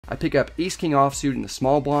I pick up ace-king offsuit in the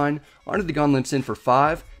small blind, onto the gun limps in for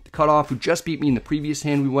 5. The cutoff, who just beat me in the previous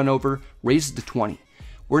hand we went over, raises to 20.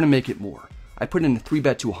 We're going to make it more. I put in a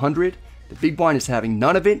 3-bet to 100. The big blind is having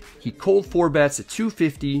none of it. He cold 4-bets at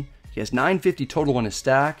 250. He has 950 total on his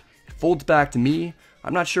stack. It folds back to me.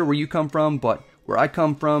 I'm not sure where you come from, but where I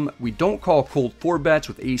come from, we don't call cold 4-bets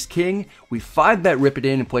with ace-king. We 5-bet rip it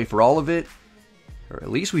in and play for all of it. Or at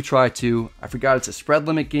least we try to. I forgot it's a spread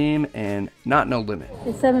limit game and not no limit.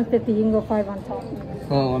 It's 750, you can go 5 on top.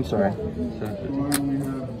 Oh, I'm sorry. Yeah.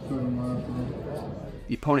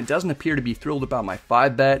 The opponent doesn't appear to be thrilled about my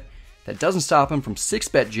 5-bet. That doesn't stop him from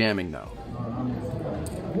 6-bet jamming though.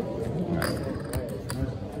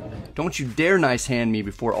 Don't you dare nice hand me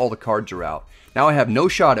before all the cards are out. Now I have no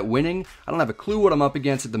shot at winning. I don't have a clue what I'm up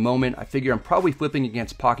against at the moment. I figure I'm probably flipping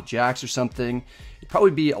against pocket jacks or something. It'd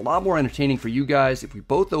probably be a lot more entertaining for you guys if we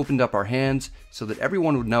both opened up our hands so that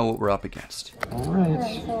everyone would know what we're up against.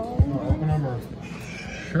 Alright.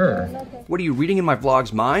 Sure. What are you reading in my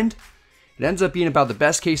vlog's mind? It ends up being about the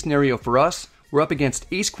best case scenario for us. We're up against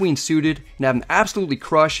ace-queen suited and have him absolutely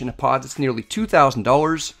crush in a pot that's nearly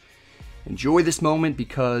 $2,000. Enjoy this moment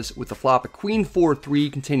because with the flop of queen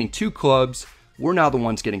 4-3 containing 2 clubs, we're now the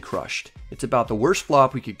ones getting crushed. It's about the worst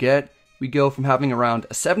flop we could get. We go from having around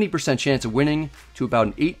a 70% chance of winning to about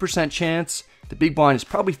an 8% chance. The big blind is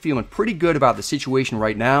probably feeling pretty good about the situation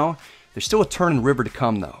right now. There's still a turn in the river to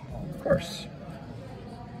come though. Of course.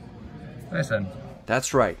 Nice then.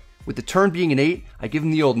 That's right. With the turn being an 8, I give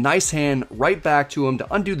him the old nice hand right back to him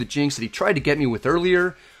to undo the jinx that he tried to get me with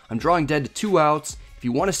earlier. I'm drawing dead to 2 outs. If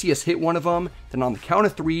you want to see us hit one of them, then on the count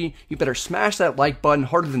of 3, you better smash that like button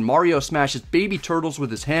harder than Mario smashes baby turtles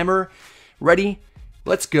with his hammer. Ready?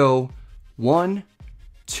 Let's go. 1,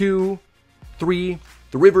 2, 3.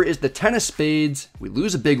 The river is the 10 of spades. We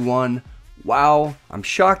lose a big one. Wow, I'm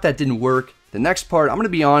shocked that didn't work. The next part, I'm going to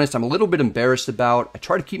be honest, I'm a little bit embarrassed about. I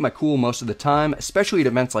try to keep my cool most of the time, especially at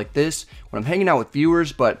events like this, when I'm hanging out with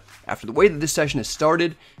viewers, but after the way that this session has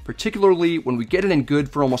started, particularly when we get it in good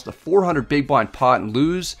for almost a 400 big blind pot and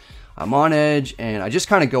lose, I'm on edge and I just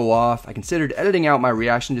kind of go off. I considered editing out my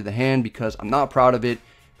reaction to the hand because I'm not proud of it.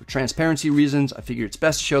 For transparency reasons, I figured it's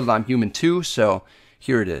best to show that I'm human too, so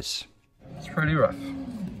here it is. It's pretty rough.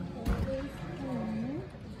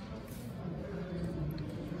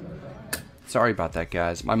 Sorry about that,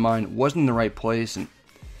 guys. My mind wasn't in the right place, and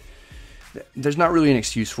there's not really an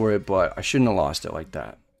excuse for it, but I shouldn't have lost it like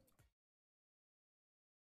that.